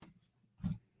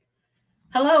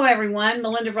Hello, everyone.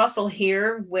 Melinda Russell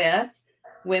here with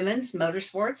Women's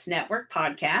Motorsports Network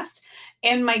podcast.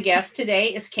 And my guest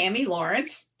today is Cami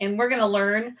Lawrence. And we're going to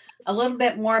learn a little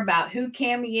bit more about who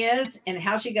Cami is and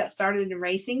how she got started in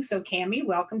racing. So, Cami,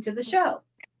 welcome to the show.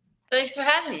 Thanks for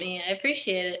having me. I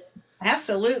appreciate it.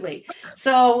 Absolutely.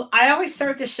 So, I always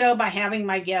start the show by having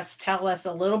my guests tell us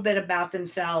a little bit about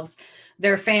themselves,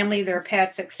 their family, their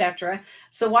pets, etc.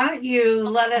 So, why don't you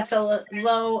let us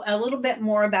know a little bit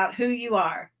more about who you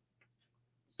are?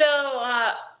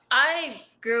 I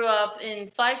grew up in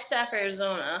Flagstaff,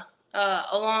 Arizona,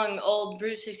 along old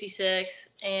Route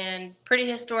 66, and pretty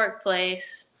historic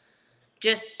place.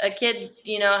 Just a kid,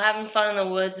 having fun in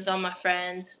the woods with all my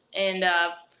friends. And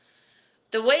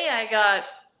the way I got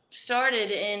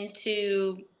started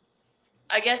into,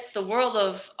 I guess, the world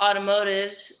of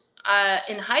automotives,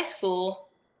 in high school,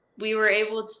 we were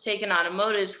able to take an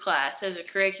automotives class as a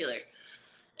curricular.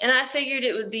 And I figured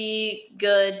it would be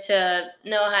good to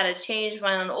know how to change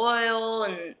my own oil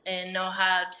and know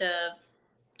how to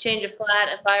change a flat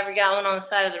if I ever got one on the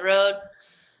side of the road.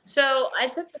 So I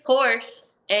took the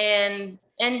course and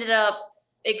ended up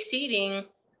exceeding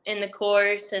in the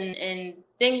course, and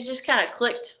things just kind of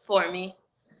clicked for me.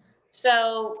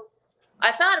 So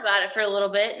I thought about it for a little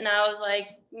bit, and I was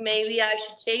like, maybe I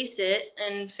should chase it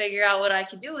and figure out what I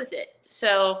could do with it.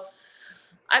 So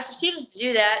I proceeded to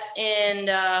do that,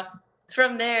 and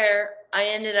from there, I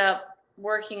ended up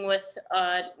working with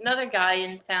another guy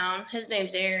in town. His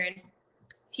name's Aaron.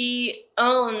 He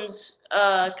owns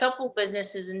a couple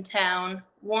businesses in town.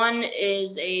 One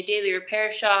is a daily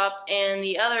repair shop, and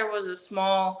the other was a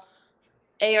small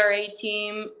ARA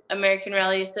team, American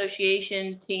Rally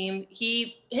Association team.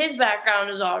 His background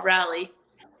is all rally,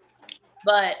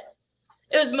 but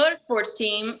it was a motorsports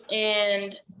team,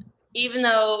 and even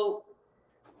though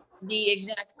the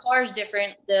exact car is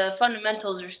different, the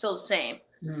fundamentals are still the same.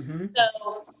 Mm-hmm.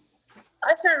 So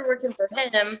I started working for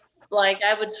him. Like,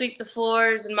 I would sweep the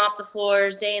floors and mop the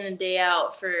floors day in and day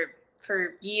out for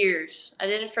years. I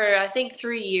did it for, I think,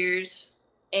 3 years,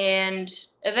 and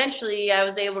eventually I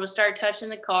was able to start touching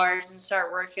the cars and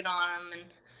start working on them, and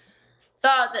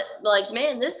thought that, like,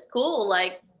 man, this is cool.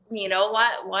 Like,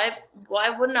 why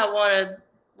wouldn't I want to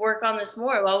work on this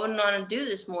more? Why wouldn't I want to do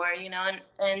this more?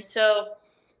 And so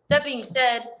that being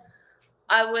said,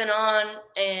 I went on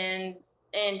and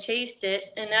chased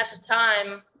it. And at the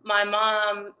time, my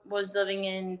mom was living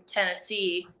in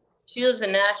Tennessee. She lives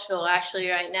in Nashville actually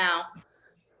right now,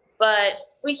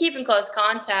 but we keep in close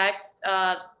contact.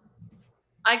 I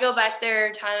go back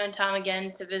there time and time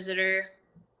again to visit her,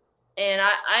 and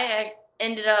I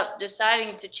ended up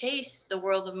deciding to chase the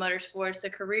world of motorsports, a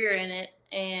career in it,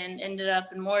 and ended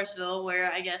up in Morrisville,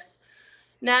 where I guess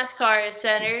NASCAR is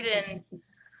centered. And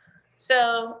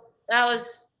so that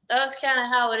was kind of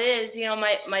how it is.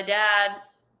 My dad,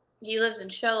 he lives in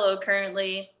Sholo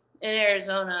currently in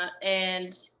Arizona,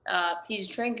 and he's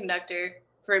a train conductor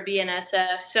for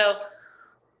BNSF. So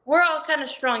we're all kind of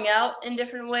strung out in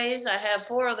different ways. I have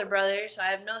 4 other brothers. I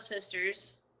have no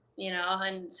sisters,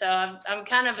 and so I'm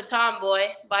kind of a tomboy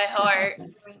by heart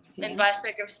and Yeah. by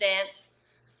circumstance.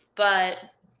 But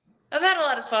I've had a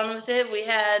lot of fun with it. We've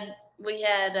had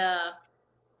a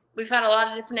lot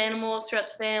of different animals throughout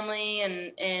the family,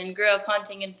 and grew up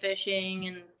hunting and fishing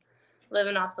and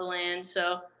living off the land.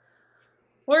 So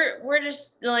we're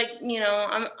just like,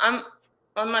 I'm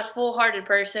my full hearted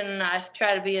person, and I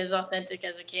try to be as authentic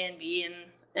as I can be,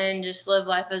 and just live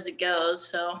life as it goes.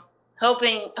 So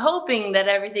hoping that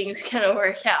everything's gonna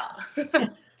work out.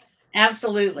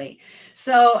 Absolutely.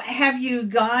 So, have you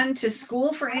gone to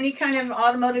school for any kind of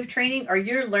automotive training or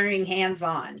you're learning hands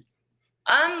on?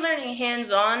 I'm learning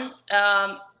hands on.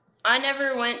 I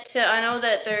never went to. I know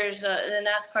that there's the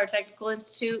NASCAR Technical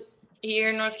Institute here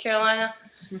in North Carolina,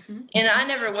 Hmm. and I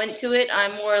never went to it. I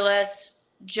more or less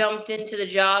jumped into the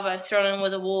job. I've thrown in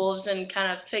with the wolves and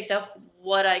kind of picked up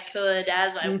what I could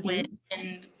as I went, Hmm.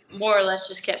 and more or less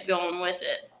just kept going with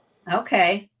it.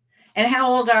 Okay. And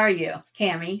how old are you,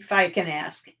 Cami, if I can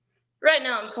ask? Right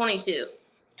now, I'm 22.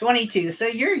 22. So,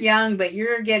 you're young, but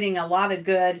you're getting a lot of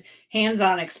good hands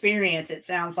on experience, it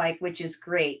sounds like, which is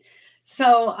great.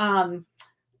 So,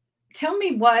 tell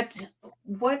me what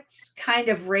kind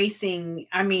of racing,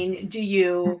 I mean, do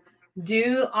you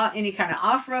do any kind of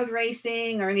off-road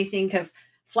racing or anything? Because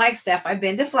Flagstaff, I've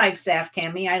been to Flagstaff,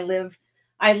 Cami.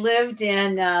 I lived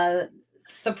in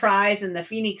Surprise in the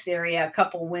Phoenix area a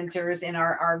couple winters in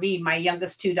our RV. My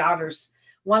youngest 2 daughters,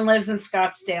 one lives in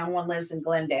Scottsdale, one lives in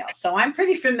Glendale, so I'm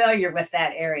pretty familiar with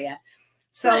that area.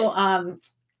 So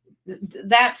Nice.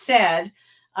 that said,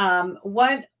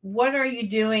 what are you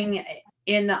doing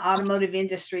in the automotive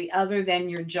industry other than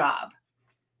your job?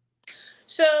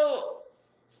 So,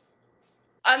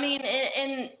 I mean,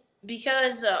 and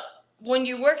because when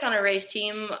you work on a race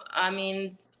team, I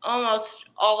mean, almost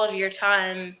all of your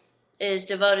time is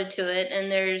devoted to it, and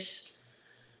there's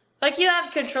like you have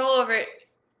control over it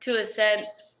to a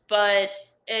sense, but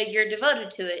you're devoted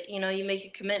to it. You know, you make a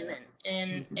commitment,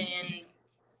 and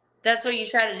that's what you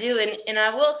try to do. And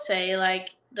I will say,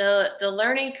 like the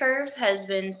learning curve has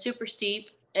been super steep.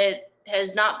 It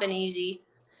has not been easy,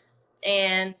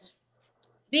 and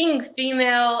being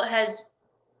female has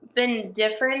been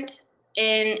different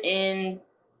in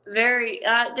very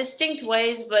distinct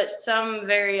ways, but some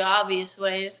very obvious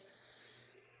ways.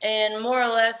 And more or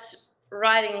less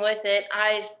riding with it,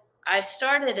 I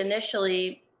started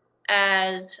initially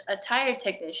as a tire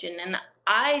technician, and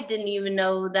I didn't even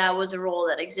know that was a role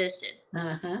that existed.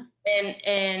 Uh-huh.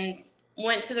 And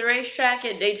went to the racetrack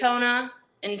at Daytona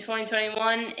in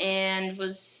 2021 and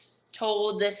was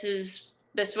told this is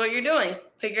what you're doing.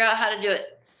 Figure out how to do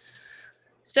it.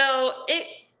 So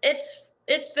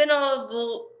it's been a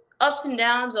ups and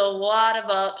downs, a lot of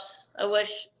ups. I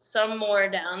wish some more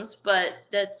downs, but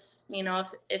that's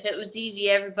if it was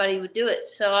easy, everybody would do it.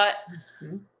 So I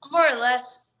more or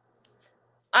less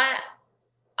I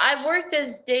I worked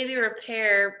as daily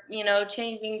repair,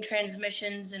 changing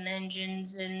transmissions and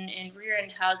engines and rear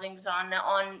end housings on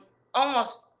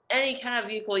almost any kind of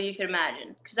vehicle you could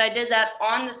imagine. Because I did that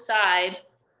on the side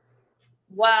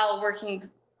while working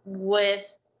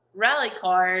with rally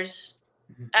cars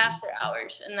after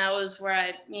hours. And that was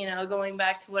where going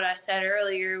back to what I said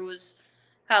earlier, was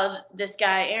how this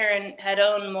guy Aaron had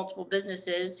owned multiple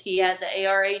businesses. He had the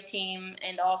ARA team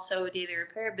and also a daily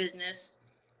repair business,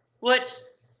 which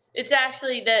it's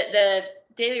actually the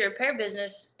daily repair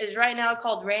business is right now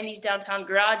called Randy's Downtown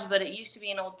Garage, but it used to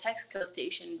be an old Texaco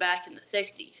station back in the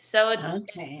 60s. So it's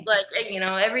like,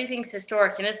 everything's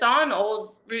historic, and it's on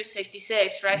old Route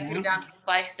 66 right through downtown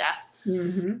Flagstaff.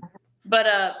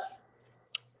 But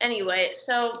anyway,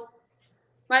 so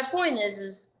my point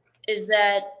is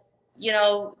that,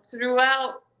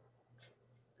 throughout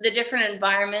the different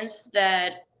environments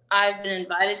that I've been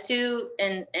invited to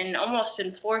and almost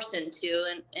been forced into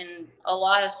in a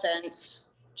lot of sense,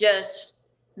 just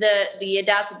the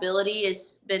adaptability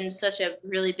has been such a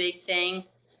really big thing,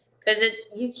 because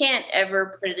you can't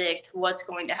ever predict what's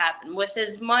going to happen with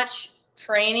as much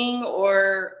training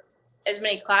or as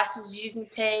many classes as you can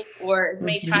take or as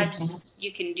many times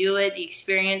you can do it, the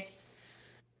experience.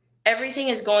 Everything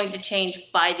is going to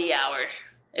change by the hour,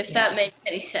 if that makes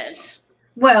any sense.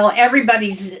 Well,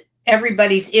 everybody's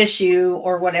issue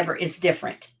or whatever is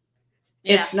different.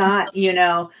 Yeah. It's not,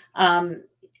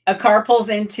 a car pulls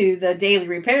into the daily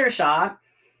repair shop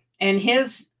and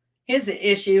his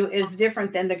issue is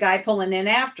different than the guy pulling in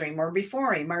after him or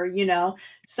before him, or,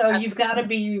 so you've got to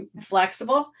be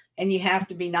flexible and you have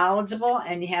to be knowledgeable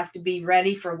and you have to be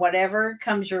ready for whatever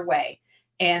comes your way.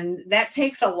 And that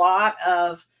takes a lot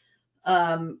of,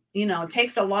 it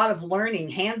takes a lot of learning,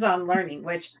 hands-on learning,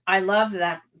 which I love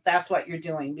that that's what you're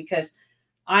doing, because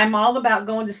I'm all about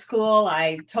going to school.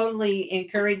 I totally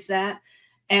encourage that.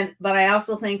 But I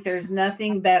also think there's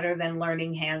nothing better than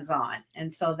learning hands-on.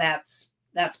 And so that's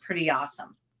pretty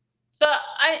awesome. So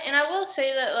I will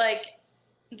say that, like,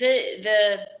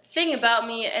 the thing about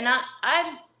me, and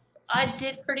I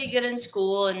did pretty good in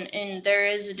school, and there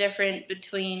is a difference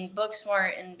between book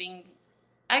smart and being,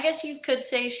 I guess you could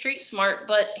say, street smart,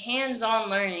 but hands-on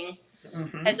learning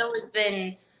has always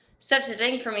been such a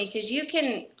thing for me, because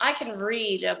I can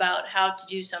read about how to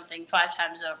do something 5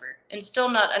 times over and still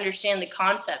not understand the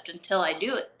concept until I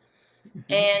do it.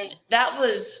 And that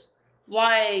was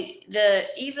why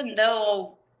even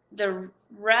though the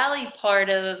rally part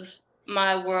of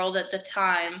my world at the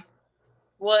time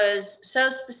was so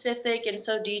specific and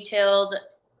so detailed,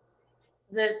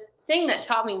 the thing that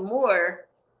taught me more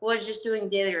was just doing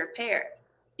daily repair,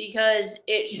 because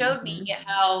it showed me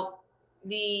how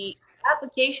the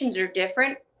applications are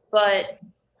different, but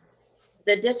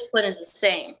the discipline is the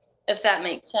same, if that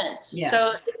makes sense. Yes.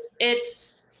 So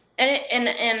it's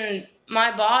and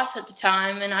my boss at the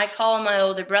time, and I call him my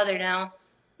older brother now,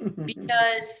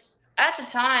 because at the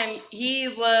time he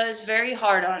was very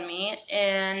hard on me,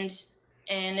 and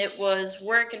it was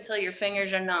work until your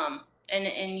fingers are numb,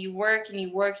 and you work and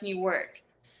you work and you work.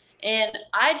 And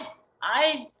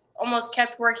I almost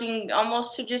kept working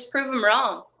almost to just prove him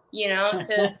wrong,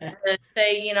 to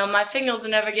say, my fingers are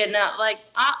never getting out. Like,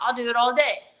 I'll do it all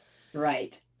day.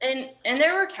 Right. And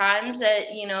there were times at,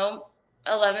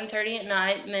 11:30 at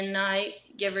night, midnight,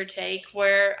 give or take,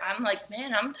 where I'm like,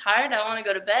 man, I'm tired. I want to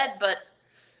go to bed. But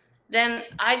then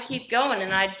I'd keep going,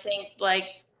 and I'd think,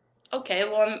 like, okay,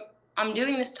 well, I'm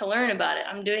doing this to learn about it.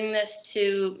 I'm doing this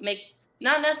to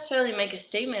not necessarily make a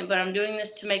statement, but I'm doing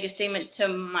this to make a statement to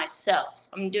myself.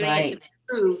 I'm doing it to Right.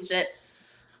 prove that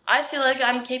I feel like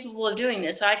I'm capable of doing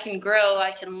this. I can grow,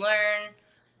 I can learn,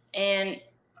 and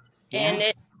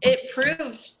Yeah. it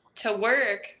proved to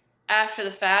work after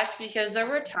the fact, because there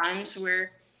were times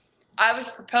where I was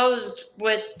proposed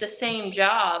with the same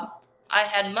job I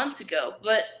had months ago,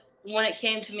 but when it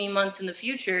came to me months in the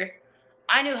future,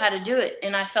 I knew how to do it,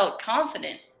 and I felt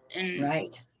confident in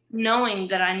Right. knowing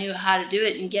that I knew how to do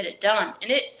it and get it done.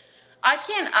 And I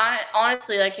can't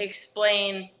honestly like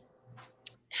explain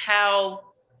how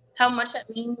much that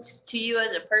means to you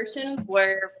as a person,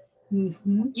 where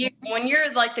Mm-hmm. when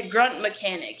you're like the grunt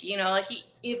mechanic, like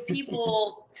you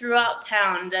people throughout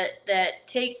town that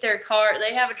take their car,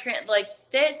 they have like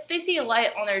they see a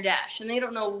light on their dash and they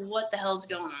don't know what the hell's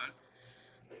going on,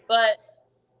 but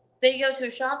they go to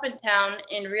a shop in town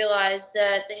and realize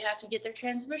that they have to get their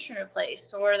transmission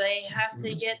replaced, or they have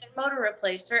to get their motor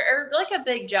replaced, or like a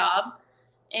big job.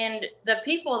 And the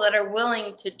people that are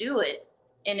willing to do it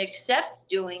and accept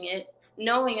doing it,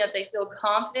 knowing that they feel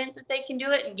confident that they can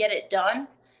do it and get it done,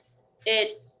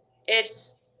 it's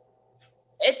it's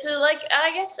like,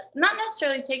 I guess, not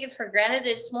necessarily taken for granted.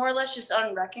 It's more or less just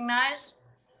unrecognized.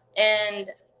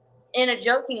 And in a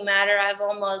joking matter, I've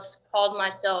almost called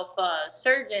myself a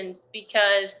surgeon,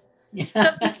 because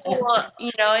some people,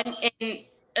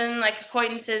 in like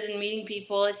acquaintances and meeting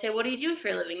people, they say, "What do you do for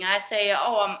a living?" I say,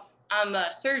 "Oh, I'm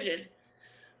a surgeon."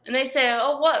 And they say,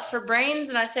 "Oh, what, for brains?"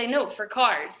 And I say, "No, for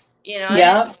cars." And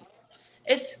Yeah.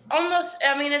 it's almost,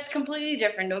 I mean, it's completely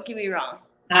different. Don't get me wrong,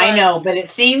 I but know, but it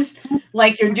seems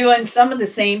like you're doing some of the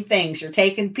same things. You're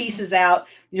taking pieces out,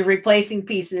 you're replacing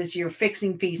pieces, you're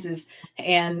fixing pieces,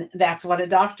 and that's what a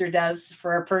doctor does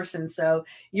for a person. So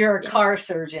you're a car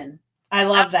surgeon. I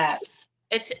love that.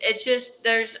 it's just,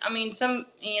 there's, I mean, some,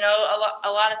 a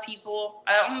lot of people,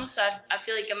 I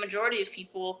feel like a majority of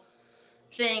people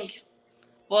think,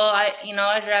 well, I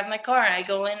drive my car and I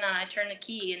go in and I turn the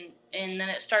key and then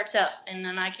it starts up and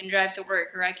then I can drive to work,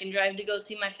 or I can drive to go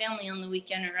see my family on the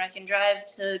weekend, or I can drive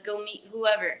to go meet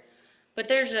whoever. But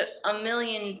there's a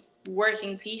million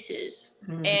working pieces,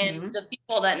 and Hmm. the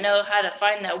people that know how to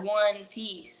find that one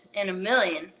piece in a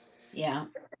million, Yeah.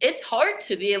 it's hard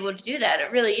to be able to do that.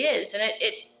 It really is. And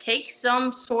it takes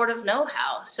some sort of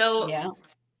know-how. So Yeah.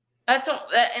 that's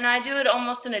what, and I do it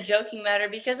almost in a joking matter,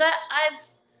 because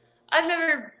I've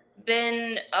never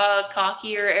been a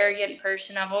cocky or arrogant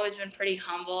person. I've always been pretty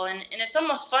humble, and it's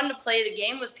almost fun to play the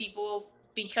game with people,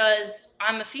 because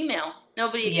I'm a female.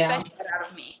 Nobody Yeah. expects that out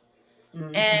of me.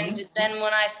 Hmm. And then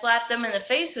when I slap them in the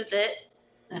face with it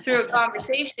through a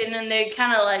conversation, and they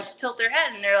kind of like tilt their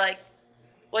head and they're like,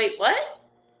 "Wait, what?"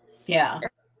 Yeah.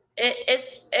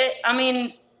 I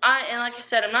mean, and like I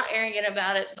said, I'm not arrogant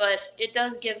about it, but it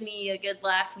does give me a good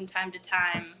laugh from time to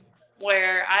time,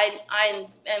 where I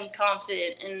am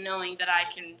confident in knowing that I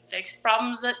can fix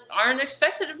problems that aren't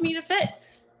expected of me to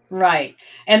fix. Right.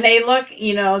 And they look,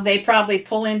 they probably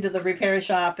pull into the repair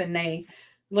shop and they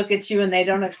look at you and they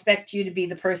don't expect you to be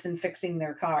the person fixing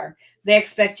their car. They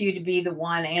expect you to be the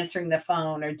one answering the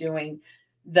phone or doing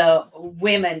the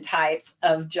women type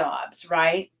of jobs,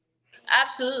 right?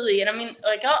 Absolutely. And I mean,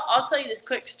 like, I'll tell you this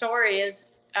quick story.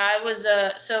 Is I was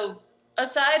so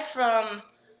aside from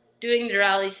doing the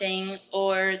rally thing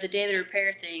or the daily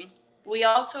repair thing, we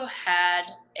also had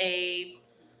a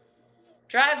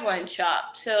driveline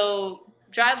shop. So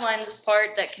driveline is the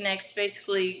part that connects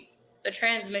basically the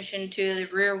transmission to the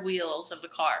rear wheels of the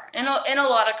car. In a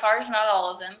lot of cars, not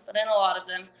all of them, but in a lot of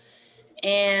them.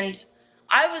 And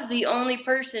I was the only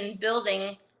person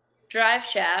building drive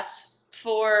shafts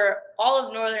for all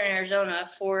of northern Arizona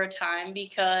for a time,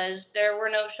 because there were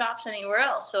no shops anywhere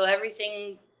else. So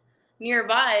everything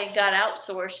nearby got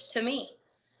outsourced to me.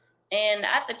 And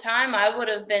at the time, I would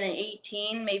have been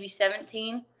 18, maybe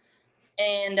 17.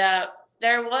 And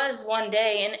there was one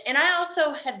day, and I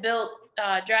also had built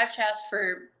drive shafts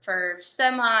for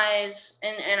semis,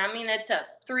 and I mean, it's a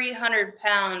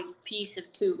 300-pound piece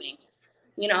of tubing,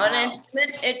 and Wow.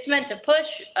 it's meant to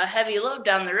push a heavy load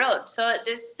down the road. So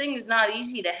this thing is not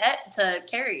easy to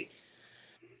carry.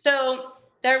 So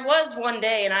there was one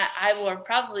day, and I will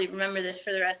probably remember this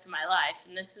for the rest of my life.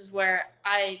 And this is where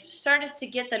I started to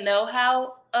get the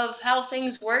know-how of how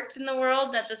things worked in the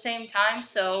world at the same time.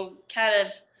 So kind of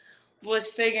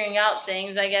was figuring out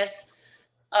things, I guess.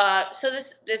 So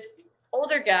this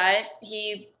older guy,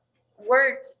 he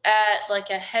worked at like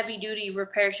a heavy duty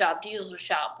repair shop, diesel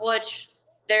shop, which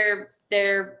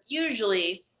they're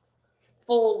usually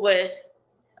full with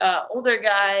older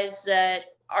guys that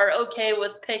are okay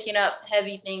with picking up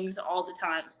heavy things all the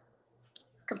time.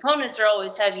 components are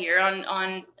always heavier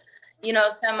on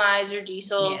semis or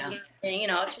diesels, Yeah. and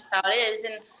it's just how it is.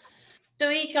 And so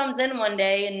he comes in one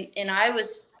day, and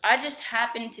I just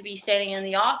happened to be standing in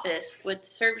the office with the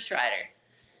service rider,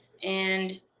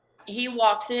 and he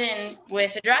walks in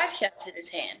with a drive shaft in his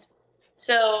hand.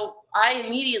 So I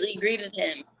immediately greeted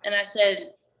him, and I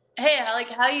said, "Hey,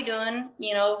 how you doing?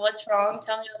 What's wrong?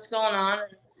 Tell me what's going on."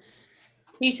 And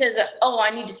he says, "Oh, I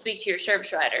need to speak to your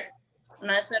service rider."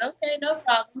 And I said, "Okay, no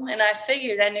problem." And I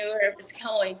figured I knew where it was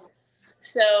going.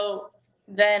 So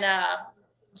then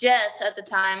Jess, at the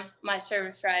time, my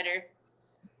service rider,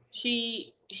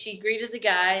 she greeted the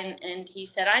guy, and he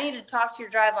said, "I need to talk to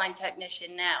your driveline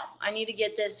technician now. I need to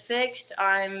get this fixed.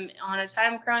 I'm on a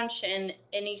time crunch, and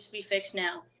it needs to be fixed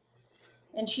now."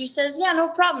 And she says, "Yeah, no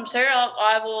problem, sir.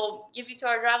 I will give you to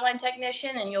our driveline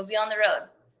technician, and you'll be on the road."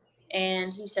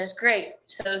 And he says, "Great."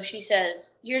 So she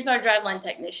says, "Here's our driveline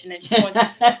technician." And she points.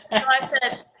 So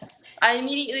I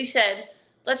immediately said,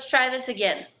 "Let's try this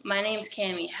again. My name's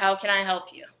Cammie. How can I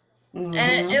help you?"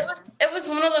 And it was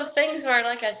one of those things where,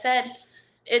 like I said,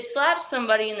 it slaps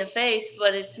somebody in the face,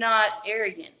 but it's not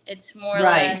arrogant. It's more or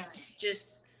Right. less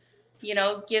just,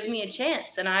 give me a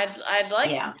chance, and I'd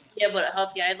like Yeah. to be able to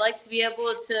help you. I'd like to be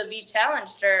able to be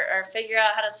challenged or figure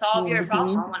out how to solve your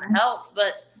problem. I want to help,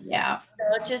 but Yeah.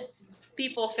 it's just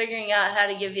people figuring out how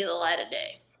to give you the light of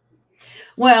day.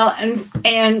 Well,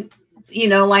 and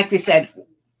like we said,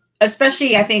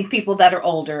 especially I think people that are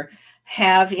older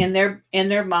have in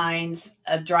their minds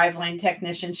a driveline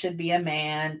technician should be a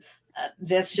man.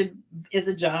 This is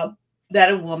a job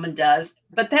that a woman does,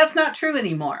 but that's not true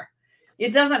anymore.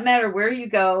 It doesn't matter where you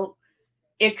go.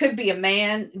 It could be a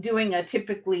man doing a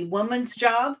typically woman's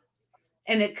job,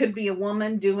 and it could be a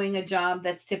woman doing a job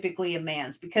that's typically a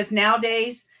man's, because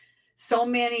nowadays so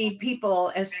many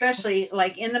people, especially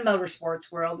like in the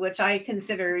motorsports world, which I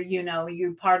consider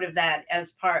you part of that,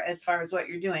 as far as what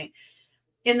you're doing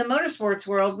in the motorsports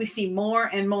world, we see more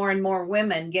and more and more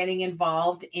women getting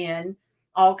involved in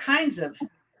all kinds of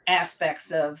aspects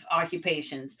of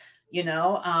occupations,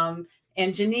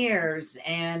 engineers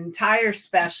and tire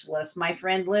specialists. My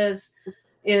friend Liz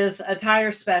is a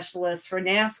tire specialist for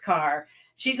NASCAR.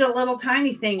 She's a little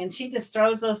tiny thing, and she just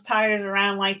throws those tires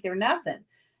around like they're nothing.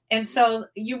 And so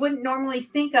you wouldn't normally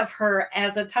think of her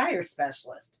as a tire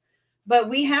specialist. But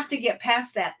we have to get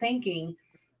past that thinking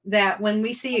that when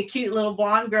we see a cute little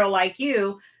blonde girl like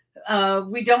you,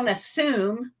 we don't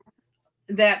assume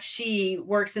that she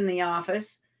works in the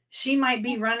office. She might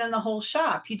be running the whole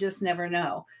shop. You just never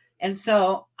know. And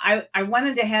so I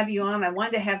wanted to have you on. I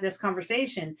wanted to have this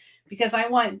conversation because I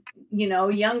want,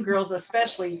 young girls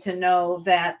especially to know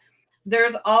that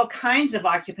there's all kinds of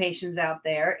occupations out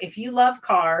there. If you love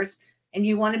cars and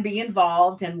you want to be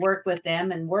involved and work with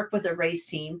them and work with a race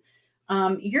team,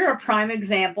 you're a prime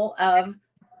example of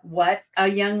what a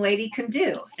young lady can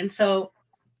do. And so,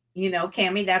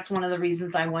 Cammie, that's one of the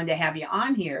reasons I wanted to have you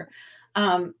on here.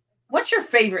 What's your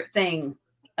favorite thing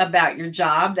about your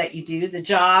job that you do, the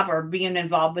job or being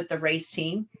involved with the race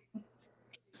team?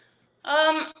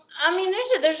 I mean,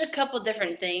 there's a couple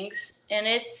different things, and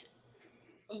it's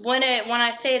when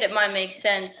I say it might make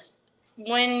sense.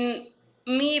 When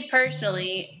me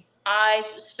personally, I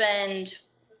spend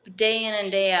day in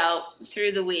and day out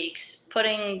through the weeks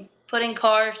putting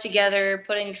cars together,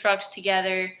 putting trucks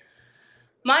together.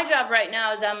 My job right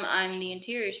now is I'm the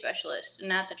interior specialist,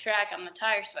 and at the track I'm the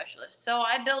tire specialist. So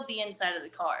I build the inside of the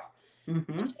car.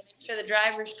 Mm-hmm. Make sure the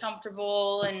driver's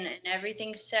comfortable and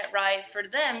everything's set right for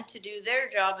them to do their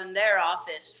job in their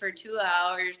office for 2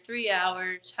 hours, 3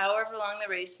 hours, however long the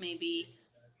race may be,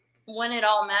 when it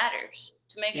all matters,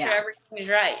 to make sure everything is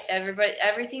right.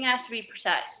 Everything has to be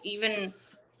precise. Even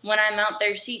when I mount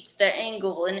their seats, the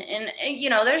angle, and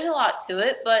there's a lot to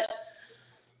it, but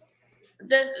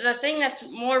the thing that's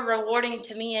more rewarding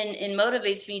to me and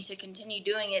motivates me to continue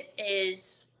doing it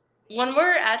is when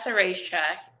we're at the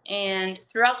racetrack and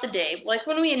throughout the day, like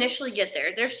when we initially get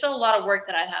there, there's still a lot of work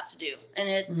that I have to do. And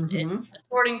it's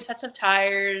sorting sets of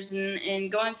tires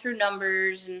and going through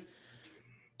numbers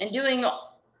and doing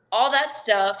all that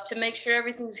stuff to make sure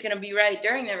everything's going to be right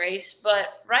during the race.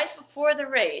 But right before the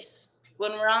race,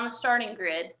 when we're on the starting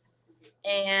grid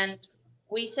and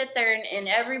we sit there and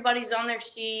everybody's on their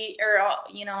seat or, out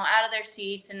of their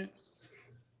seats, and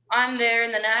I'm there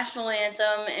in the national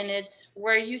anthem, and it's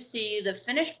where you see the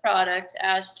finished product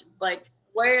as like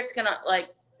where it's gonna like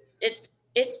it's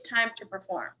time to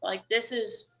perform. Like this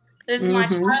is my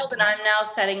child, and I'm now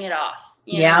setting it off.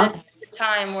 This is the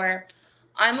time where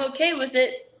I'm okay with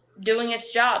it doing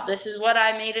its job. This is what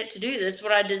I made it to do. This is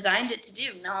what I designed it to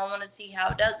do. Now I want to see how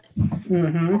it does it.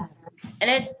 Mm-hmm. And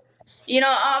it's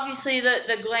obviously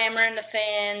the glamour and the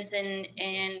fans and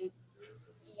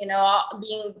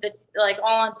being like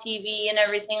all on TV and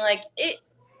everything, like it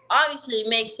obviously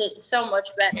makes it so much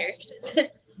better.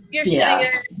 You're sitting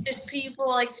Yeah. there, just people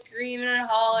like screaming and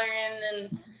hollering,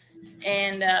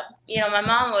 and my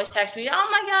mom always texts me, "Oh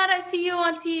my God, I see you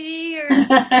on TV," or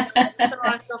so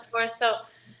on and so forth. So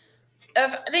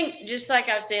I think, just like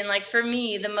I was saying, like for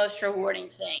me, the most rewarding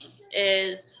thing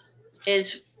is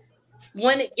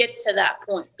when it gets to that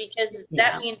point, because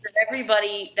that Yeah. means that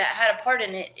everybody that had a part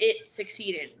in it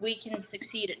succeeded. We can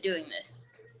succeed at doing this.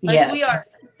 Like we Yes. are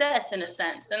a success in a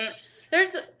sense. And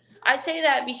there's I say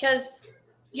that because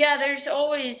yeah, there's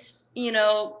always,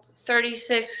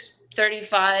 36,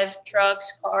 35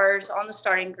 trucks, cars on the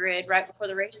starting grid right before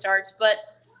the race starts, but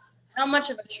how much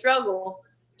of a struggle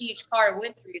each car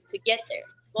went through to get there.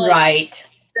 Like, Right.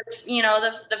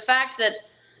 the fact that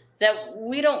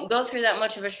we don't go through that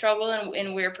much of a struggle,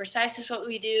 and we're precise with what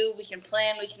we do. We can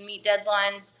plan, we can meet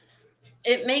deadlines.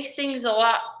 It makes things a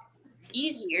lot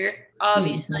easier, Hmm.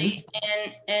 obviously,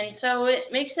 and so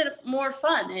it makes it more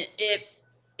fun.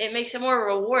 It makes it more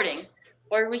rewarding,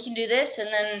 where we can do this,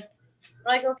 and then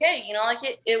we're like, okay,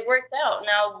 like it worked out.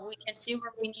 Now we can see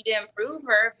where we need to improve,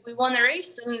 or if we won the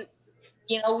race, then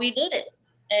we did it.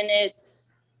 And it's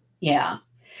Yeah.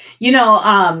 You know,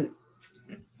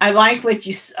 I like what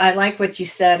you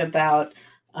said about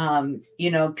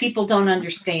people don't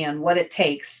understand what it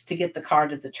takes to get the car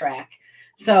to the track.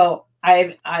 So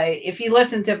I if you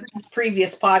listen to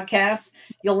previous podcasts,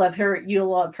 you'll have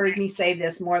heard me say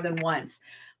this more than once,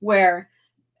 where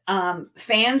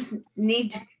fans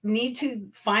need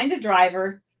to find a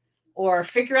driver or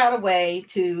figure out a way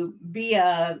to be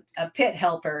a pit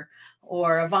helper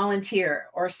or a volunteer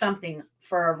or something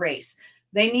for a race.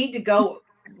 They need to go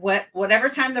whatever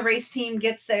time the race team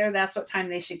gets there, that's what time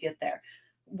they should get there.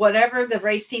 Whatever the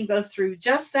race team goes through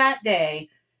just that day,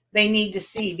 they need to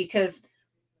see, because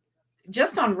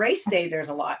just on race day there's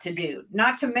a lot to do.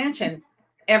 Not to mention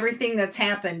everything that's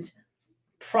happened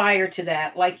prior to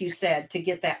that, like you said, to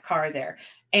get that car there.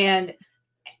 And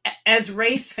as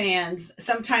race fans,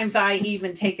 sometimes I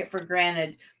even take it for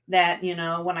granted that,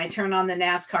 when I turn on the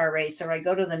NASCAR race or I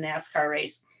go to the NASCAR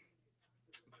race,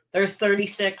 there's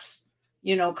 36,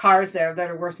 cars there that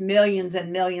are worth millions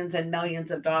and millions and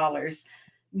millions of dollars,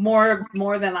 more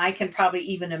than I can probably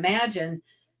even imagine.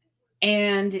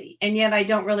 And yet I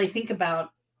don't really think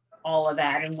about all of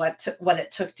that and what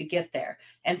it took to get there.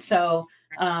 And so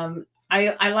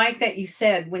I like that you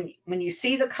said when you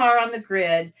see the car on the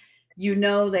grid, you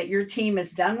know that your team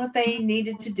has done what they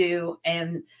needed to do,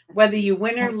 and whether you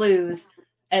win or lose,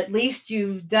 at least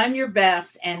you've done your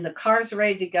best and the car's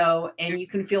ready to go, and you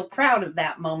can feel proud of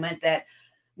that moment, that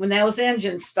when those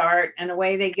engines start and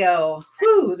away they go,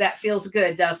 whoo, that feels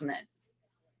good, doesn't it?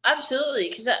 absolutely,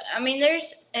 because I mean,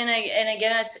 there's and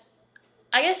again, it's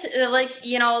I guess, like,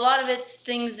 a lot of it's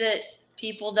things that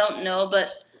people don't know, but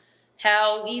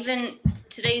how even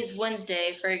today's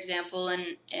Wednesday, for example,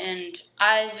 and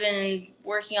I've been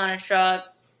working on a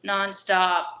truck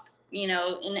nonstop,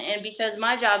 and because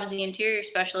my job is the interior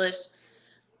specialist,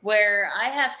 where I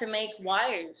have to make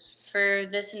wires for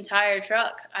this entire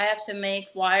truck. I have to make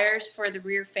wires for the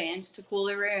rear fans to cool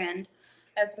the rear end.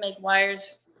 I have to make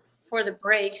wires for the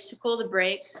brakes to cool the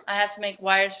brakes. I have to make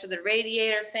wires for the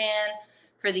radiator fan,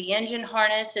 for the engine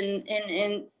harness, and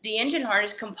the engine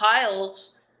harness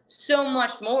compiles so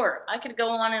much more. I could go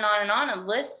on and on and on and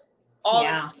list all the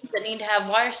Yeah. things that need to have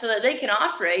wires so that they can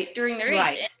operate during the race,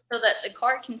 and Right. so that the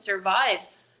car can survive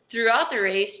throughout the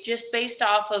race, just based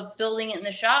off of building it in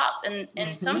the shop. And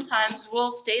Hmm. sometimes we'll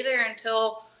stay there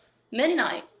until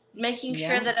midnight, making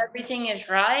sure Yeah. that everything is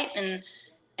right,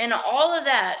 and all of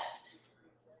that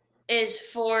is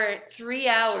for 3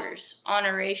 hours on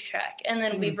a racetrack, and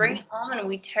then we bring Hmm. it home and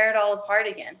we tear it all apart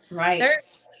again. Right. There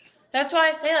That's why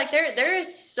I say, like, there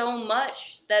is so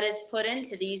much that is put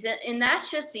into these, and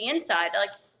that's just the inside,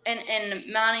 like, and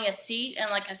mounting a seat, and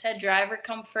like I said, driver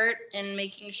comfort, and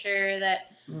making sure that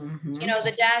Hmm.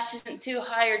 the dash isn't too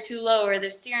high or too low, or the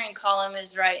steering column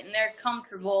is right, and they're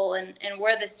comfortable, and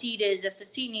where the seat is, if the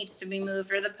seat needs to be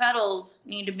moved, or the pedals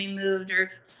need to be moved,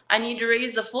 or I need to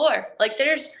raise the floor. Like,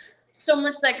 there's so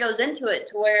much that goes into it,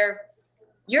 to where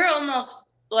you're almost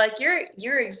like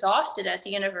you're exhausted at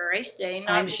the end of a race day, I'm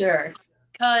not just sure.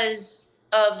 because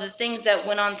of the things that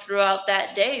went on throughout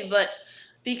that day, but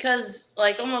because,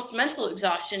 like, almost mental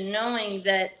exhaustion, knowing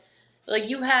that, like,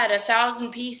 you had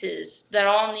 1,000 pieces that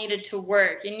all needed to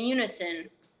work in unison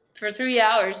for 3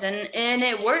 hours, and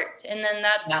it worked. And then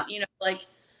that's, Yeah. like,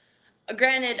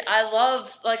 granted, I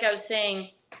love, like I was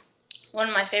saying, one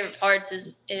of my favorite parts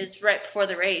is right before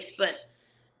the race, but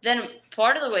then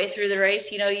part of the way through the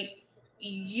race,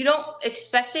 you don't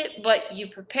expect it, but you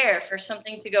prepare for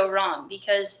something to go wrong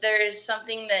because there is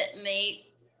something that may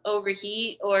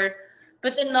overheat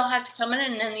but then they'll have to come in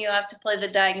and then you have to play the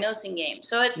diagnosing game.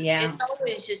 So Yeah. it's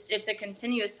always it's a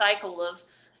continuous cycle of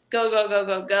go, go, go,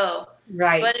 go, go.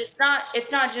 Right. But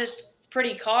it's not just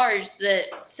pretty cars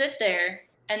that sit there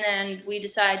and then we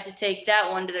decide to take that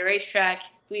one to the racetrack.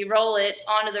 We roll it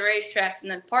onto the racetrack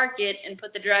and then park it and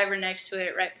put the driver next to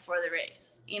it right before the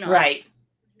race. Right.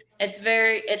 It's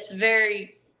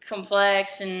very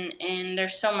complex and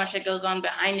there's so much that goes on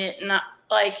behind it. And not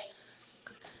like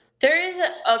there is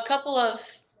a couple of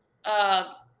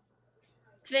uh,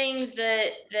 things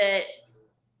that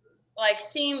like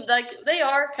seem like they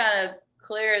are kind of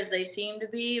clear as they seem to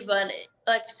be, but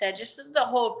like I said, just the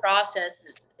whole process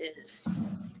is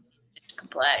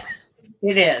complex.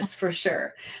 It is for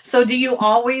sure. So do you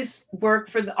always work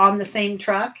on the same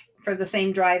truck for the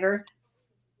same driver?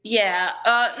 Yeah,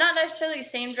 not necessarily the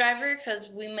same driver because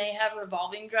we may have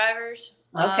revolving drivers.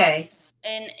 Okay.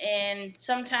 And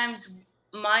sometimes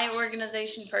my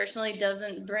organization personally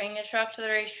doesn't bring a truck to the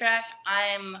racetrack.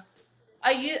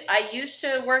 I used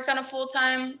to work on a full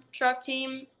time truck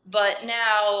team, but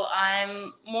now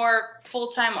I'm more full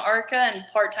time ARCA and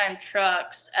part time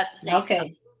trucks at the same time.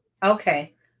 Okay.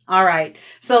 Okay. All right.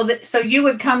 So you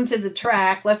would come to the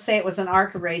track. Let's say it was an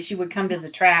ARCA race. You would come to the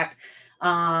track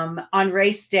on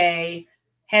race day.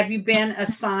 Have you been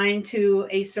assigned to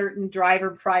a certain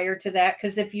driver prior to that?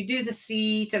 Because if you do the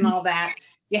seat and all that,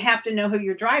 you have to know who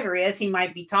your driver is. He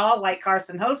might be tall, like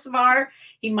Carson Hocevar.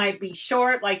 He might be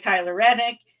short, like Tyler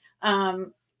Reddick.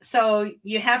 So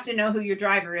you have to know who your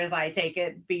driver is. I take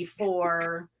it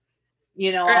before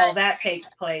all Right. that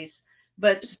takes place.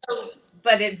 But So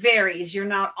but it varies. You're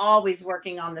not always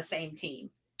working on the same team.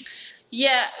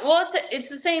 yeah, well, it's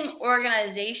the same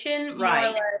organization, more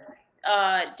Right.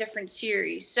 like different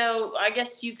series. So I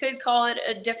guess you could call it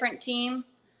a different team,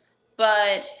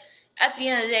 but at the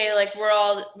end of the day, like we're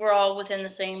all within the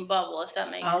same bubble, if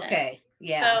that makes sense. Okay.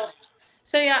 Yeah. So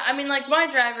so yeah, I mean, like my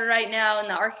driver right now in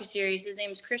the ARCA series, his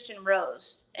name's Christian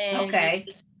Rose, and Okay.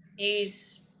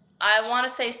 he's I want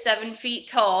to say 7 feet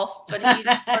tall, but he's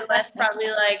more or less probably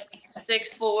like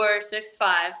 6'4",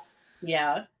 6'5".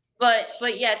 Yeah. But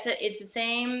yeah, it's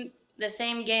the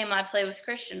same game I play with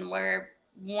Christian, where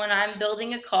when I'm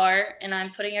building a car and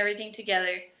I'm putting everything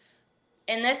together,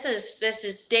 and this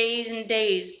is days and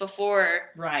days before,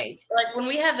 Right. like when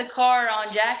we have the car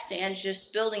on jack stands,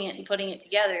 just building it and putting it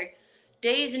together,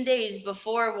 days and days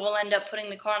before we'll end up putting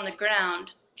the car on the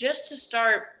ground, just to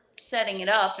start setting it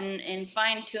up and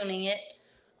fine tuning it.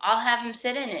 I'll have him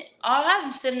sit in it. I'll have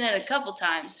him sit in it a couple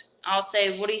times. I'll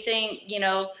say, "What do you think?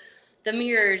 The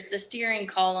mirrors, the steering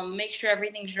column. Make sure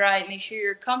everything's right. Make sure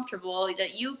you're comfortable.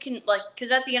 That you can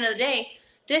because at the end of the day,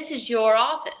 this is your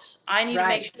office. I need to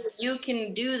make Right. sure you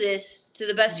can do this to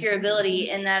the best of your Hmm.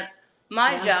 ability, and that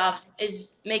my Yeah. job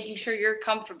is making sure you're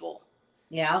comfortable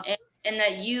Yeah. and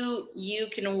that you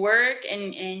can work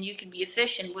and you can be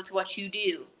efficient with what you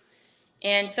do."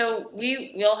 And so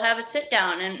we'll have a sit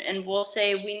down and we'll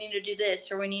say we need to do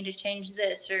this or we need to change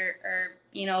this or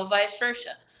vice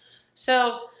versa.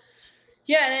 So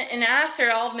yeah, and after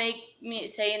I'll make me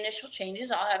say initial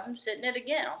changes, I'll have him sit in it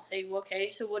again. I'll say, well, okay,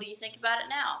 so what do you think about it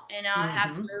now? And I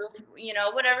have to Hmm.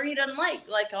 move, whatever he doesn't like.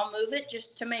 Like I'll move it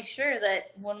just to make sure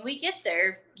that when we get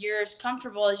there, you're as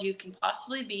comfortable as you can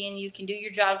possibly be, and you can do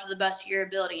your job to the best of your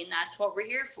ability, and that's what we're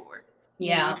here for, you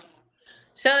know. Yeah.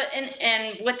 So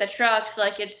and with the trucks,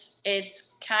 like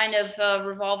it's kind of a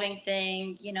revolving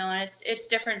thing, and it's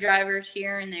different drivers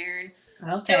here and there, and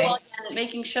still Okay. again,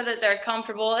 making sure that they're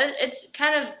comfortable. It's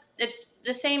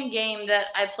the same game that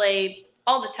I play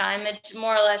all the time. It's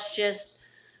more or less just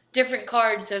different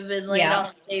cards have been laid Yeah.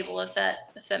 on the table, if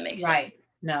that makes sense. Right.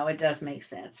 No, it does make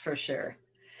sense for sure.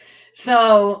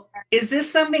 So, is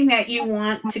this something that you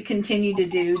want to continue to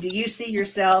do? Do you see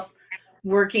yourself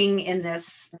working in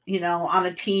this, on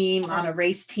a team, on a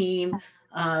race team,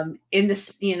 in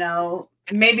this,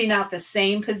 maybe not the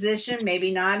same position,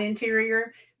 maybe not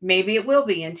interior, maybe it will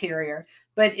be interior,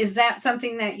 but is that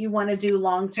something that you want to do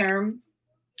long term?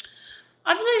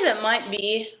 I believe it might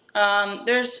be.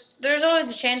 There's always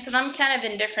a chance, and I'm kind of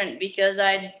indifferent because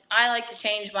I like to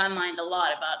change my mind a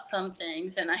lot about some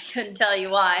things, and I couldn't tell you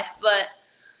why, but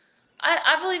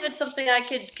I believe it's something I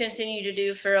could continue to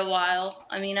do for a while.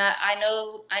 I mean, I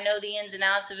know the ins and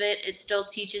outs of it. It still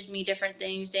teaches me different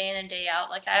things day in and day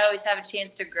out. Like I always have a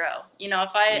chance to grow.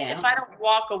 If I Yeah. if I don't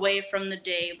walk away from the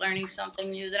day learning something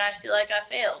new, then I feel like I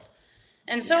failed.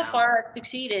 And so Yeah. far, I've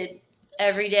succeeded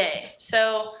every day.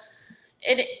 So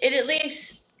it at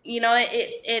least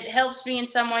it helps me in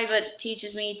some way, but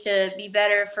teaches me to be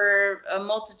better for a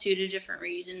multitude of different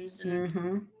reasons. And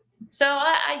Mm-hmm. so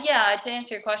yeah, to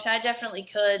answer your question, I definitely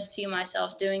could see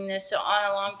myself doing this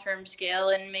on a long-term scale,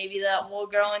 and maybe that will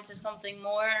grow into something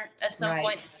more at some point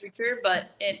Right. in the future,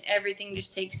 but everything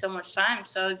just takes so much time.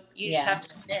 So you just Yeah. have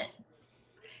to commit.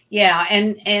 Yeah,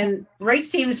 and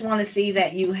race teams want to see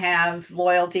that you have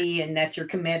loyalty and that you're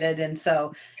committed, and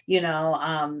so you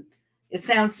know, it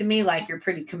sounds to me like you're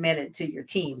pretty committed to your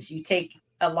teams. You take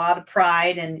a lot of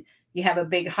pride, and you have a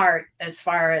big heart as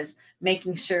far as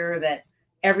making sure that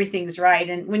everything's right.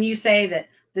 And when you say that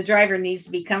the driver needs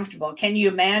to be comfortable, can you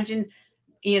imagine,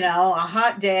 a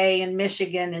hot day in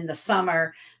Michigan in the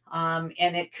summer, and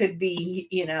it could be,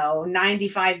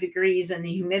 95 degrees and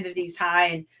the humidity's high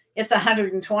and it's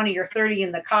 120 or 30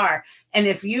 in the car. And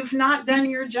if you've not done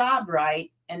your job right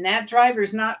and that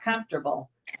driver's not comfortable,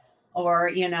 or,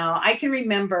 I can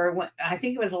remember when, I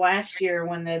think it was last year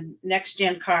when the next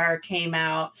gen car came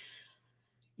out.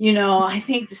 I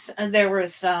think there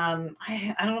was,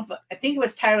 I don't know if, I think it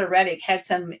was Tyler Reddick had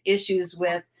some issues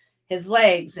with his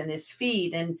legs and his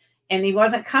feet, and he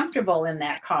wasn't comfortable in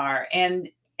that car. And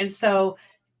so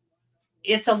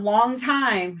it's a long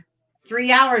time.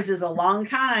 3 hours is a long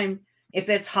time if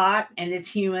it's hot and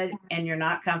it's humid and you're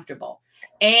not comfortable.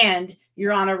 And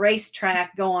you're on a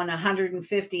racetrack going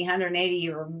 150, 180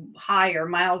 or higher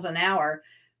miles an hour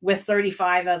with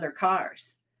 35 other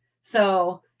cars.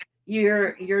 So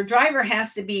your driver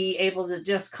has to be able to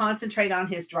just concentrate on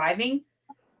his driving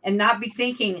and not be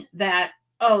thinking that,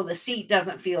 oh, the seat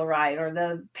doesn't feel right or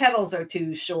the pedals are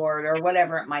too short or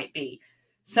whatever it might be.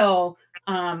 So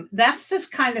that's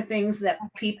just kind of things that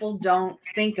people don't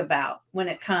think about when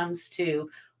it comes to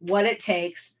what it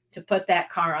takes to put that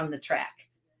car on the track.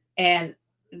 And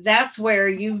that's where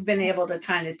you've been able to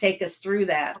kind of take us through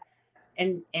that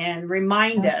and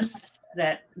remind us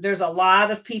that there's a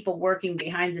lot of people working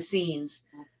behind the scenes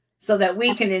so that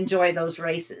we can enjoy those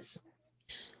races.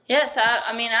 Yes,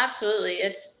 I mean, absolutely.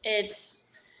 It's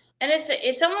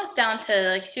almost down to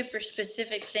like super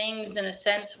specific things in a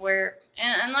sense where,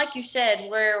 and like you said,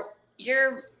 where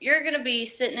you're gonna be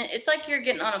sitting. It's like you're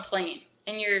getting on a plane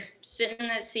and you're sitting in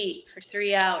that seat for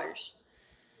 3 hours,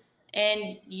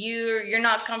 and you're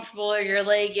not comfortable, or your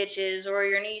leg itches, or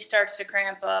your knee starts to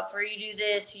cramp up, or you do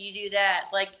this, you do that.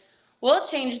 Like, we'll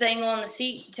change the angle on the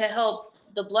seat to help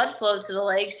the blood flow to the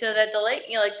legs so that the leg,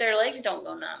 like their legs don't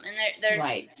go numb. And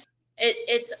Right.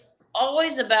 it's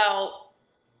always about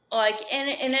like,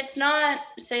 and it's not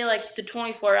say like the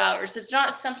 24 hours. It's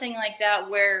not something like that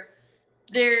where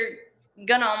they're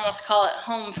gonna almost call it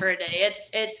home for a day.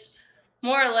 It's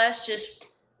more or less just,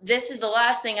 this is the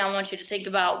last thing I want you to think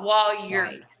about while you're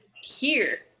Right.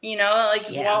 here. Like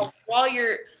Yeah. while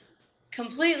you're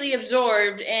completely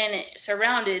absorbed and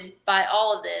surrounded by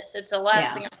all of this, it's the last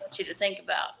Yeah. thing I want you to think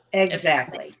about. If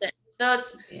that makes Exactly. sense.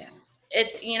 So Yeah.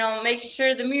 it's making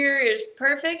sure the mirror is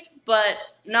perfect, but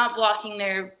not blocking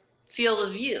their field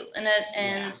of view, Yeah.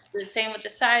 and the same with the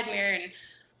side mirror and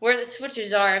where the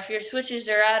switches are. If your switches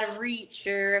are out of reach,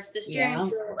 or if the steering Yeah.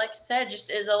 wheel, like I said,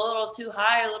 just is a little too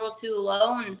high, a little too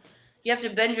low, and you have to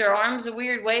bend your arms a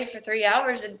weird way for 3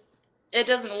 hours, it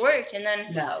doesn't work, and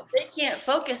then No. they can't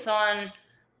focus on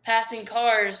passing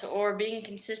cars or being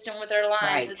consistent with their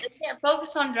lines. Right. They can't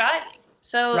focus on driving.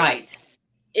 So Right.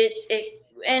 it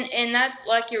and that's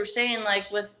like you were saying,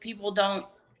 like with people don't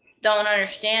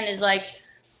understand, is like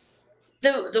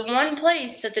the one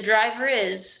place that the driver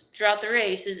is throughout the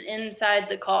race is inside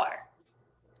the car.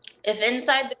 If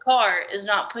inside the car is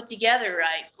not put together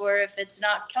right, or if it's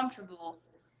not comfortable,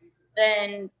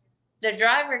 then the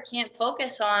driver can't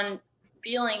focus on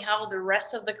feeling how the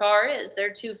rest of the car is.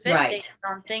 They're too fixated Right.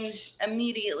 on things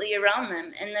immediately around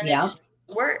them, and then it Yeah. just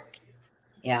doesn't work.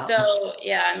 Yeah. So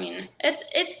yeah, I mean,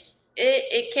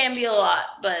 it can be a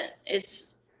lot, but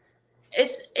it's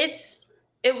it's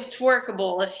it's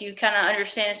workable if you kind of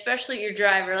understand, especially your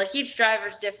driver. Like, each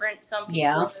driver's different. Some people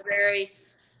Yeah. are very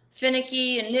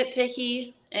finicky and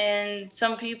nitpicky, and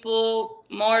some people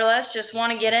more or less just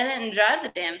want to get in it and drive the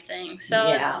damn thing. So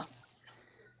Yeah. it's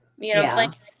playing Yeah.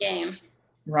 the game.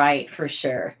 Right. For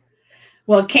sure.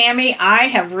 Well, Cami, I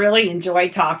have really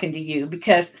enjoyed talking to you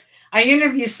because I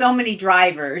interview so many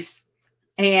drivers,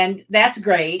 and that's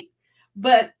great.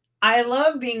 But I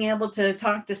love being able to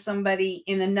talk to somebody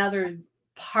in another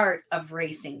part of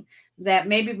racing that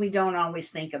maybe we don't always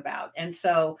think about. And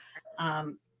so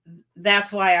um,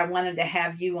 that's why I wanted to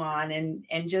have you on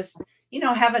and just,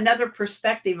 have another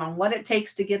perspective on what it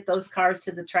takes to get those cars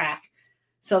to the track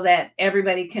so that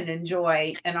everybody can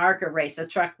enjoy an ARCA race, a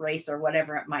truck race, or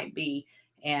whatever it might be.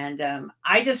 And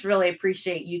I just really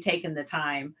appreciate you taking the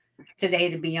time today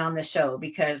to be on the show,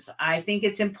 because I think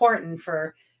it's important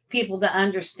for people to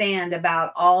understand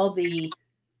about all the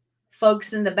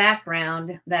folks in the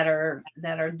background that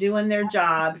are doing their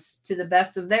jobs to the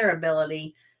best of their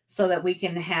ability, so that we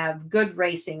can have good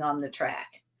racing on the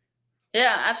track.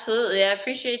 Yeah, absolutely. I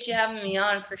appreciate you having me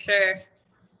on for sure. And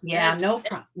Yeah, no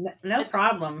it's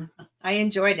problem. I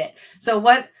enjoyed it. So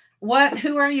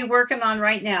who are you working on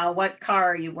right now? What car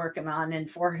are you working on, and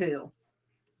for who?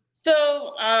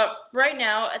 so right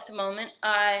now at the moment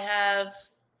I have,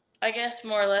 I guess,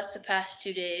 more or less the past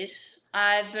 2 days,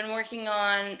 I've been working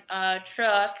on a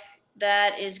truck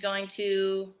that is going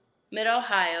to Mid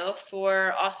Ohio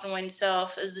for Austin Wayne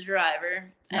Self as the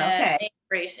driver at Okay. Main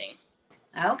Racing.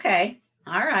 Okay.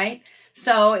 All right.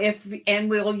 So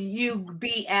will you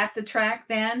be at the track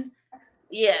then?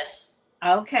 Yes.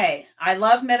 Okay. I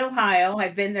love Mid Ohio.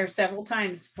 I've been there several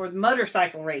times for the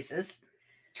motorcycle races.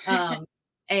 Um,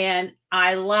 and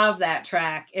I love that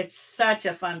track. It's such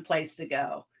a fun place to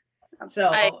go. I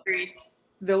So agree.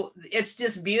 it's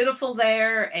just beautiful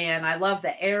there, and I love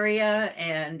the area.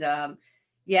 And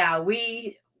yeah,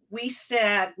 we used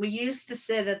to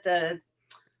sit at the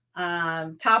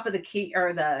top of the key,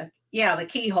 or the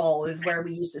keyhole is where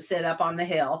we used to sit up on the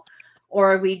hill,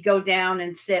 or we'd go down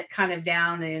and sit kind of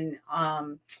down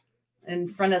in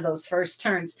front of those first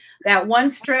turns. That one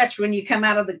stretch when you come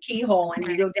out of the keyhole and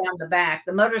you go down the back,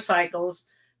 the motorcycles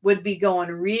would be going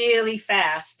really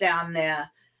fast down there.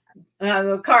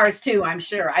 The cars too, I'm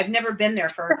sure. I've never been there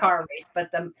for a car race,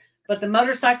 but the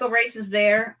motorcycle races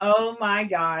there, oh my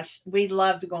gosh, we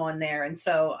loved going there. And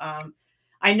so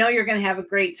I know you're going to have a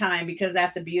great time, because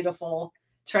that's a beautiful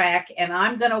track, and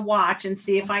I'm going to watch and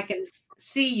see if I can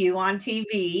see you on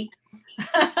TV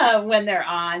when they're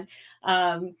on.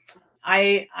 Um,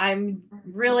 I'm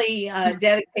really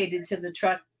dedicated to the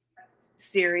truck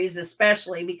series,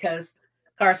 especially because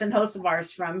Carson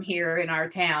Hocevar's from here in our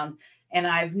town, and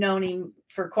I've known him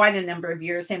for quite a number of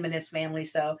years, him and his family.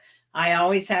 So I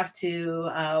always have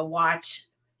to watch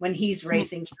when he's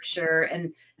racing for sure.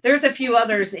 And there's a few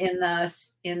others in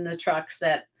the trucks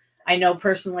that I know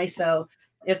personally, so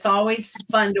it's always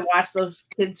fun to watch those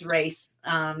kids race.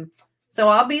 So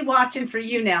I'll be watching for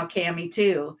you now, Cami,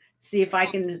 too. See if I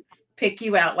can pick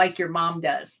you out like your mom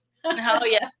does. Oh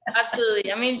yeah,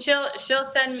 absolutely. I mean, she'll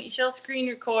send me, she'll screen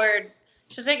record,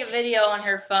 she'll take a video on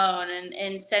her phone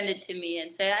and send it to me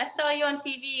and say, "I saw you on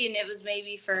TV," and it was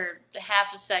maybe for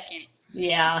half a second.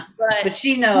 Yeah, but But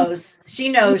she knows. She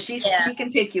knows. yeah, She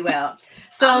can pick you out. I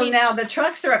So mean, now the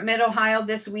trucks are at Mid Ohio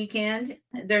this weekend.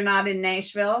 They're not in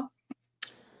Nashville.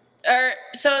 or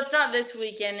so it's not this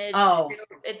weekend. Oh,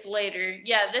 It's later.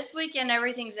 Yeah, this weekend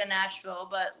everything's in Nashville,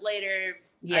 but later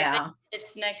I think yeah.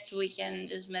 it's next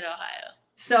weekend is Mid Ohio.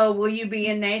 So will you be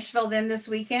in Nashville then this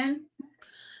weekend?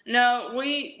 No,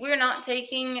 we're not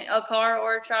taking a car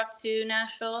or a truck to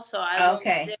Nashville, so I won't be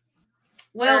Okay. there.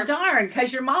 Well, darn,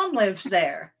 because your mom lives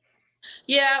there.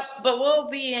 Yeah, but we'll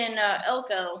be in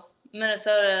Elko,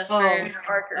 Minnesota for Oh,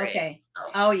 ARCA race. okay. So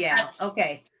Oh, yeah. that's,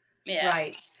 Okay. yeah,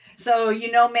 Right. So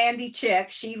you know Mandy Chick,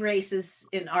 she races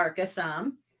in ARCA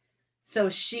some. So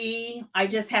I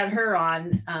just had her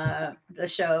on the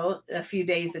show a few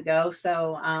days ago.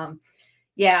 So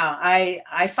yeah,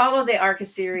 I follow the ARCA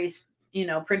series,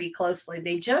 pretty closely.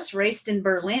 They just raced in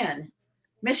Berlin, yeah,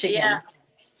 Michigan.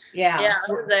 Yeah. yeah.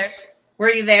 I was there. Were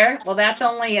you there? Well, that's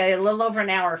only a little over an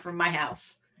hour from my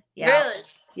house. Yeah. Really?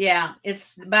 Yeah.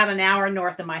 It's about an hour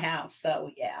north of my house.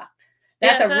 So yeah,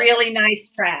 that's Yeah. a So really nice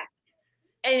track.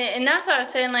 and that's what I was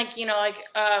saying. Like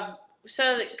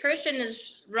so Christian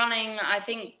is running. I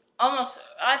think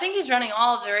he's running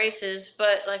all of the races.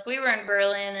 But like we were in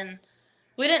Berlin and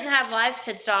we didn't have live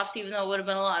pit stops, even though it would have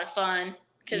been a lot of fun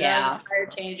because I was a Yeah. tire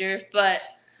changer. But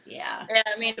Yeah. yeah,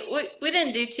 I mean, we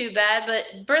didn't do too bad,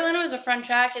 but Berlin was a fun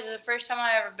track. It's the first time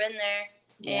I ever been there,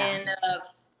 Yeah.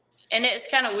 and it's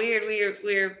kind of weird.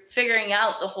 We were figuring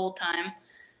out the whole time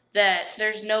that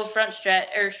there's no front stretch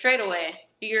or straightaway.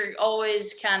 You're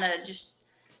always kind of just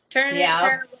Yeah.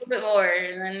 turn a little bit more,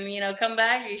 and then come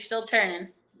back. You're still turning.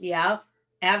 Yeah,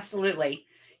 absolutely.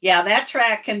 Yeah, that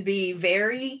track can be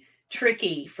very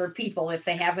tricky for people if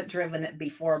they haven't driven it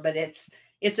before, but it's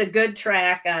a good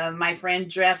track. My friend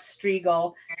Jeff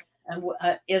Striegel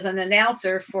is an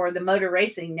announcer for the Motor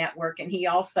Racing Network, and he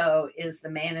also is the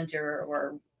manager,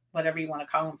 or whatever you want to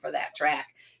call him, for that track.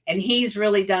 And he's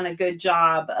really done a good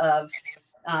job of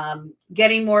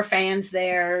getting more fans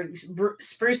there,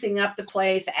 sprucing up the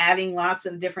place, adding lots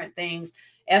of different things.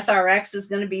 SRX is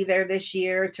going to be there this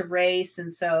year to race,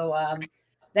 and so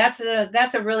that's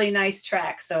a really nice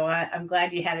track. So I'm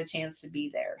glad you had a chance to be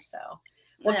there. So,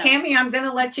 Well, Yeah. Cammie, I'm going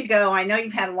to let you go. I know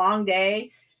you've had a long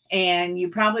day and you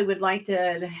probably would like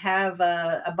to have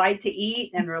a bite to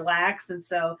eat and relax. And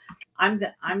so I'm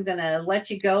going to let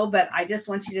you go, but I just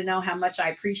want you to know how much I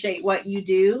appreciate what you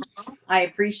do. I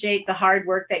appreciate the hard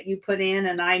work that you put in.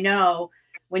 And I know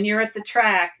when you're at the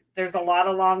track, there's a lot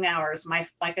of long hours.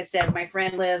 Like I said, my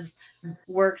friend Liz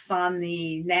works on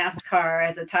the NASCAR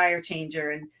as a tire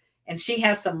changer, and she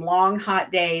has some long,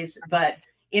 hot days, but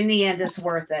in the end, it's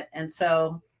worth it. And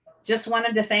so just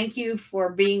wanted to thank you for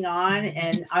being on.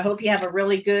 And I hope you have a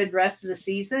really good rest of the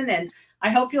season. And I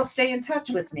hope you'll stay in touch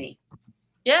with me.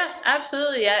 Yeah,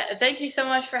 absolutely. Thank you so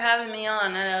much for having me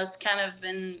on. I know it's kind of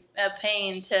been a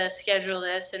pain to schedule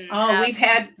this and Oh, have we've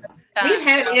time.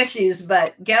 had So, issues,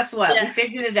 but guess what? We yeah,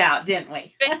 figured it out, didn't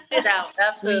we? figured it out. We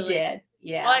Absolutely. did. Well,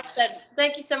 Yeah. like I said,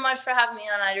 thank you so much for having me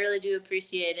on. I really do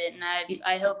appreciate it, and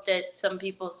I hope that some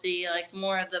people see like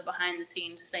more of the behind the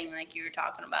scenes thing like you were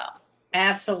talking about.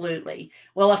 Absolutely.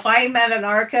 Well, if I'm at an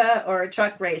ARCA or a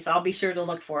truck race, I'll be sure to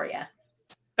look for you.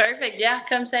 Perfect. Yeah,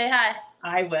 come say hi.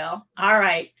 I will. All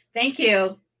right. Thank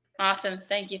you. Awesome.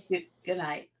 Thank you. Good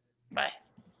night. Bye.